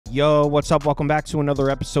Yo, what's up? Welcome back to another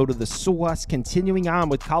episode of the SWAS. Continuing on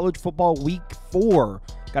with college football week 4.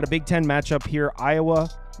 Got a Big Ten matchup here. Iowa,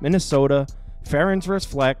 Minnesota, Ferentz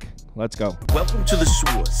versus Fleck. Let's go. Welcome to the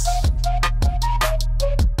SWAS.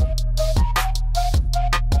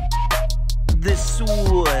 The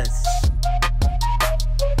SWAS.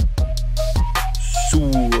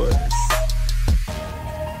 SWAS.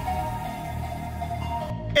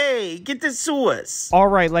 Hey, get the sauce. All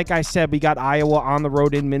right, like I said, we got Iowa on the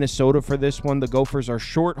road in Minnesota for this one. The Gophers are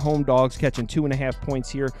short home dogs, catching 2.5 points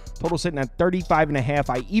here. Total sitting at 35.5.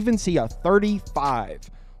 I even see a 35.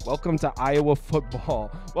 Welcome to Iowa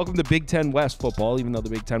football. Welcome to Big Ten West football, even though the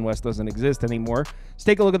Big Ten West doesn't exist anymore. Let's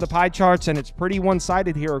take a look at the pie charts, and it's pretty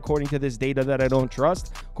one-sided here according to this data that I don't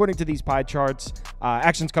trust. According to these pie charts,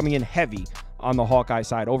 action's coming in heavy on the Hawkeye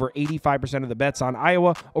side. Over 85% of the bets on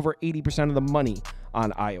Iowa, over 80% of the money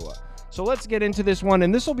on Iowa. So let's get into this one,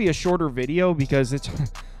 and this will be a shorter video because it's,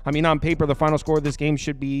 I mean, on paper, the final score of this game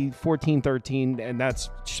should be 14-13, and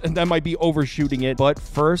that might be overshooting it. But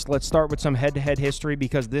first, let's start with some head-to-head history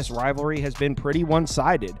because this rivalry has been pretty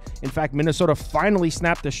one-sided. In fact, Minnesota finally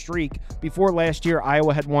snapped the streak. Before last year,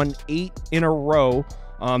 Iowa had won 8 in a row.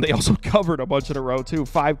 They also covered a bunch in a row, too.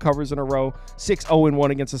 5 covers in a row,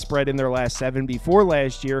 6-0-1 against the spread in their last 7. Before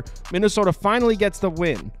last year, Minnesota finally gets the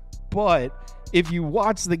win. But if you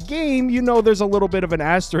watch the game, you know there's a little bit of an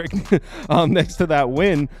asterisk next to that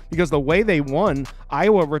win because the way they won,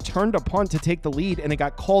 Iowa returned a punt to take the lead, and it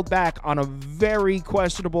got called back on a very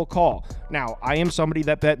questionable call. Now, I am somebody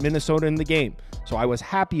that bet Minnesota in the game, so I was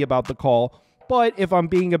happy about the call. But if I'm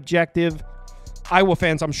being objective, Iowa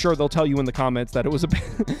fans, I'm sure they'll tell you in the comments that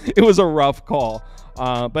it was a rough call.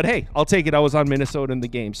 But hey, I'll take it. I was on Minnesota in the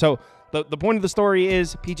game. So the point of the story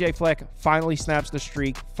is PJ Fleck finally snaps the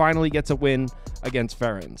streak, finally gets a win against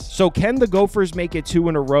Ferentz. So can the Gophers make it 2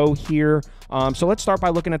 in a row here? So let's start by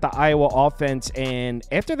looking at the Iowa offense. And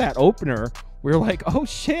after that opener, we're like, oh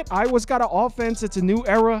shit, Iowa's got an offense. It's a new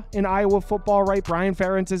era in Iowa football, right? Brian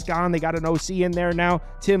Ferentz is gone. They got an OC in there now,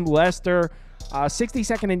 Tim Lester.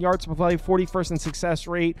 62nd in yards per play, 41st in success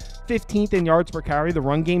rate, 15th in yards per carry. The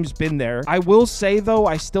run game's been there. I will say, though,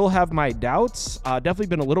 I still have my doubts. Definitely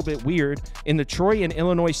been a little bit weird. In the Troy and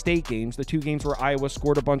Illinois State games, the 2 games where Iowa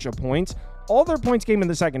scored a bunch of points, all their points came in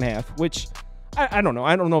the second half, which I don't know.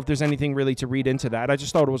 I don't know if there's anything really to read into that. I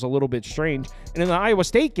just thought it was a little bit strange. And in the Iowa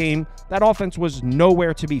State game, that offense was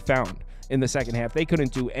nowhere to be found. In the second half, they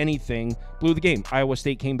couldn't do anything, blew the game. Iowa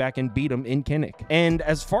State came back and beat them in Kinnick. And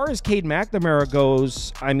as far as Cade McNamara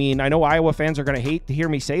goes, I mean, I know Iowa fans are going to hate to hear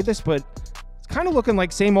me say this, but it's kind of looking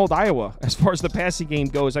like same old Iowa as far as the passing game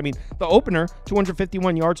goes. I mean, the opener,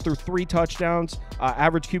 251 yards through 3 touchdowns,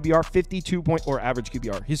 average QBR 52 point, or average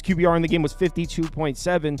QBR. His QBR in the game was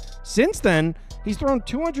 52.7. Since then, he's thrown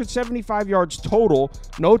 275 yards total,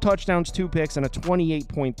 no touchdowns, 2 picks, and a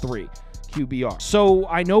 28.3. QBR. So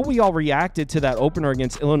I know we all reacted to that opener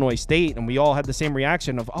against Illinois State, and we all had the same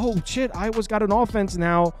reaction of, oh shit, Iowa's got an offense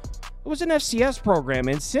now. It was an FCS program,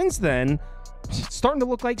 and since then, it's starting to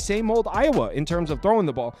look like same old Iowa in terms of throwing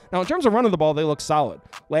the ball. Now, in terms of running the ball, they look solid.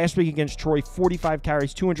 Last week against Troy, 45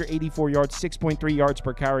 carries, 284 yards, 6.3 yards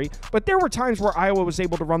per carry. But there were times where Iowa was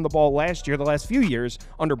able to run the ball last year, the last few years,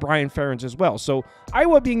 under Brian Ferentz as well. So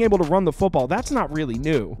Iowa being able to run the football, that's not really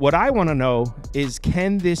new. What I want to know is,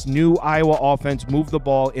 can this new Iowa offense move the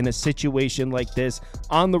ball in a situation like this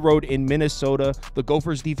on the road in Minnesota? The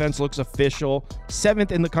Gophers defense looks official.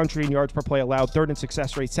 7th in the country in yards per play allowed, 3rd in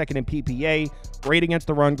success rate, 2nd in PPA. Great against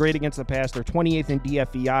the run, great against the pass. They're 28th in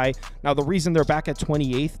DFEI. Now, the reason they're back at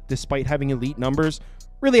 28th, despite having elite numbers,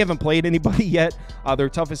 really haven't played anybody yet. Their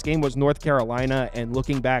toughest game was North Carolina, and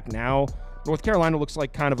looking back now, North Carolina looks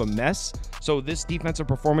like kind of a mess. So this defensive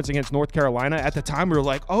performance against North Carolina, at the time we were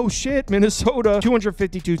like, oh shit, Minnesota,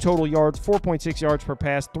 252 total yards, 4.6 yards per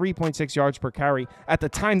pass, 3.6 yards per carry. At the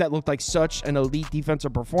time, that looked like such an elite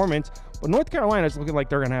defensive performance, but North Carolina is looking like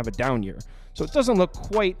they're going to have a down year. So it doesn't look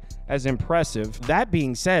quite as impressive. That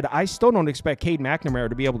being said, I still don't expect Cade McNamara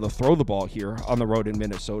to be able to throw the ball here on the road in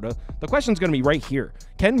Minnesota. The question's going to be right here.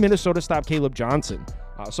 Can Minnesota stop Caleb Johnson?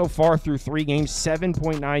 So far through 3 games,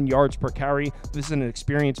 7.9 yards per carry. This is an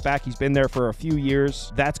experienced back. He's been there for a few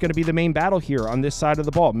years. That's going to be the main battle here on this side of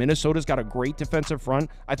the ball. Minnesota's got a great defensive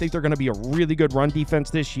front. I think they're going to be a really good run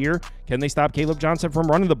defense this year. Can they stop Caleb Johnson from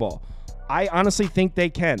running the ball? I honestly think they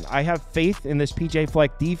can. I have faith in this PJ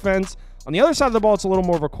Fleck defense. On the other side of the ball, it's a little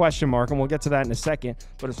more of a question mark, and we'll get to that in a second.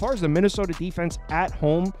 But as far as the Minnesota defense at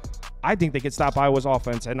home, I think they could stop Iowa's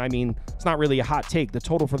offense. And I mean, it's not really a hot take. The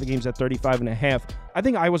total for the game's at 35.5. I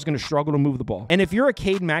think Iowa's going to struggle to move the ball. And if you're a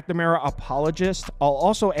Cade McNamara apologist, I'll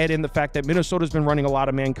also add in the fact that Minnesota's been running a lot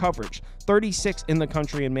of man coverage. 36 in the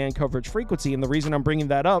country in man coverage frequency. And the reason I'm bringing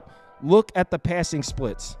that up, look at the passing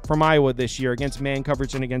splits from Iowa this year against man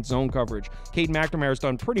coverage and against zone coverage. Cade McNamara's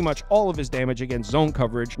done pretty much all of his damage against zone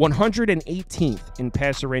coverage, 118th in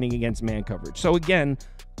passer rating against man coverage. So again,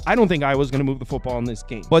 I don't think Iowa's going to move the football in this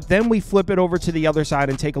game. But then we flip it over to the other side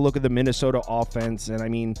and take a look at the Minnesota offense. And I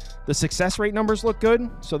mean, the success rate numbers look good.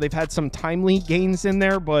 So they've had some timely gains in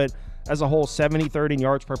there, but as a whole, 73rd in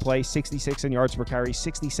yards per play, 66 in yards per carry,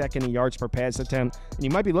 62nd in yards per pass attempt. And you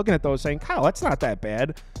might be looking at those saying, Kyle, that's not that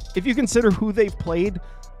bad. If you consider who they've played,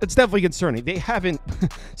 it's definitely concerning. They haven't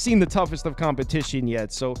seen the toughest of competition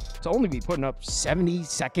yet. So to only be putting up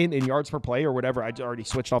 72nd in yards per play or whatever, I already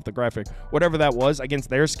switched off the graphic, whatever that was against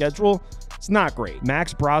their schedule, it's not great.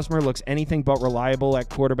 Max Brosmer looks anything but reliable at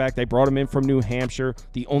quarterback. They brought him in from New Hampshire.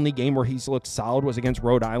 The only game where he's looked solid was against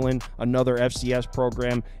Rhode Island, another FCS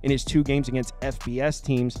program. In his 2 games against FBS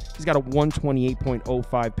teams, he's got a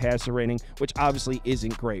 128.05 passer rating, which obviously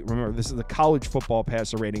isn't great. Remember, this is a college football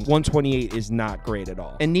passer rating. 128 is not great at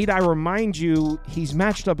all. And need I remind you, he's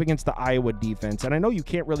matched up against the Iowa defense. And I know you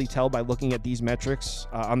can't really tell by looking at these metrics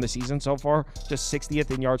on the season so far. Just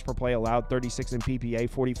 60th in yards per play allowed, 36th in PPA,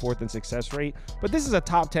 44th in success rate. But this is a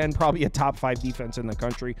top 10, probably a top 5 defense in the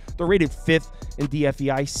country. They're rated 5th in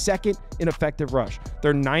DFEI, 2nd in effective rush.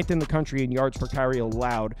 They're 9th in the country in yards per carry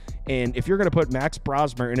allowed. And if you're going to put Max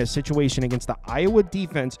Brosmer in a situation against the Iowa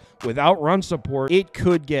defense without run support, it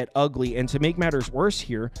could get ugly. And to make matters worse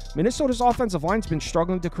here, Minnesota's offensive line's been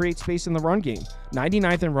struggling to create space in the run game.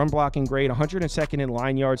 99th in run blocking grade, 102nd in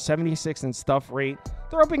line yards, 76th in stuff rate.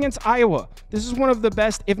 They're up against Iowa. This is one of the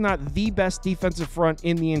best, if not the best, defensive front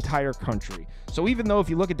in the entire country. So even though if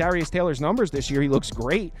you look at Darius Taylor's numbers this year, he looks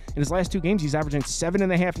great. In his last 2 games, he's averaging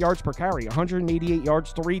 7.5 yards per carry, 188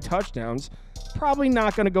 yards, 3 touchdowns. Probably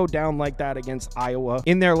not going to go down like that against Iowa.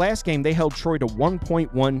 In their last game, they held Troy to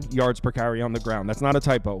 1.1 yards per carry on the ground. That's not a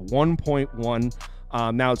typo,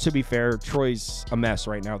 1.1. Now, to be fair, Troy's a mess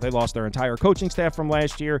right now. They lost their entire coaching staff from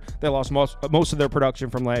last year. They lost most of their production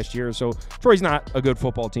from last year. So Troy's not a good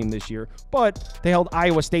football team this year. But they held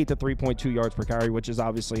Iowa State to 3.2 yards per carry, which is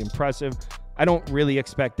obviously impressive. I don't really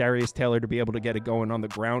expect Darius Taylor to be able to get it going on the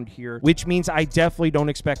ground here, which means I definitely don't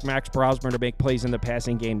expect Max Brosmer to make plays in the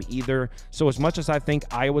passing game either. So as much as I think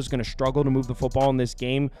Iowa's going to struggle to move the football in this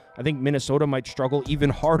game, I think Minnesota might struggle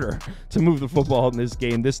even harder to move the football in this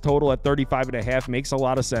game. This total at 35.5 makes a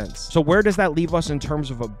lot of sense. So where does that leave us in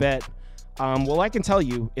terms of a bet? Well, I can tell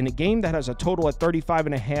you, in a game that has a total at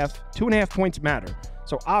 35.5, 2.5 points matter.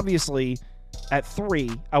 So obviously, at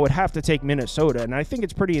 3, I would have to take Minnesota, and I think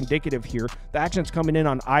it's pretty indicative here. The action's coming in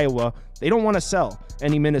on Iowa. They don't want to sell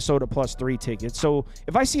any Minnesota +3 tickets. So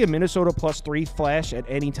if I see a Minnesota +3 flash at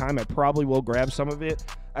any time, I probably will grab some of it.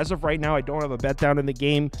 As of right now, I don't have a bet down in the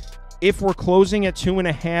game. If we're closing at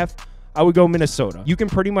 2.5, I would go Minnesota. You can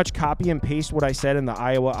pretty much copy and paste what I said in the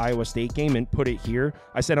Iowa State game and put it here.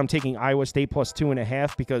 I said I'm taking Iowa State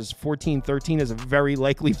 +2.5 because 14-13 is a very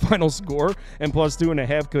likely final score, and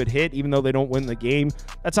 +2.5 could hit even though they don't win the game.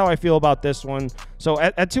 That's how I feel about this one. So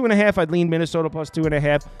at 2.5, I'd lean Minnesota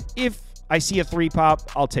 +2.5. If I see a 3 pop,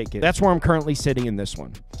 I'll take it. That's where I'm currently sitting in this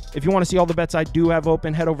one. If you want to see all the bets I do have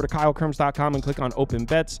open, head over to KyleKirms.com and click on Open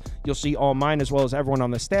Bets. You'll see all mine as well as everyone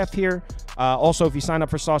on the staff here. Also, if you sign up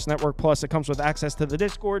for Sauce Network Plus, it comes with access to the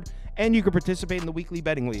Discord, and you can participate in the weekly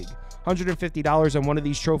betting league. $150 and one of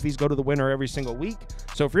these trophies go to the winner every single week.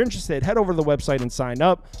 So if you're interested, head over to the website and sign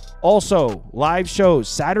up. Also, live shows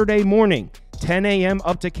Saturday morning, 10 a.m.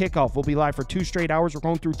 up to kickoff. We'll be live for 2 straight hours. We're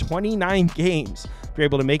going through 29 games. If you're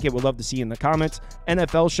able to make it, we'd love to see you in the comments.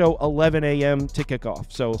 NFL show, 11 a.m. to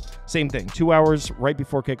kickoff. So same thing, 2 hours right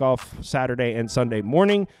before kickoff, Saturday and Sunday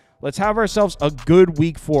morning. Let's have ourselves a good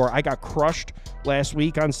week 4. I got crushed last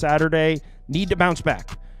week on Saturday. Need to bounce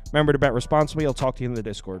back. Remember to bet responsibly. I'll talk to you in the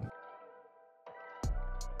Discord.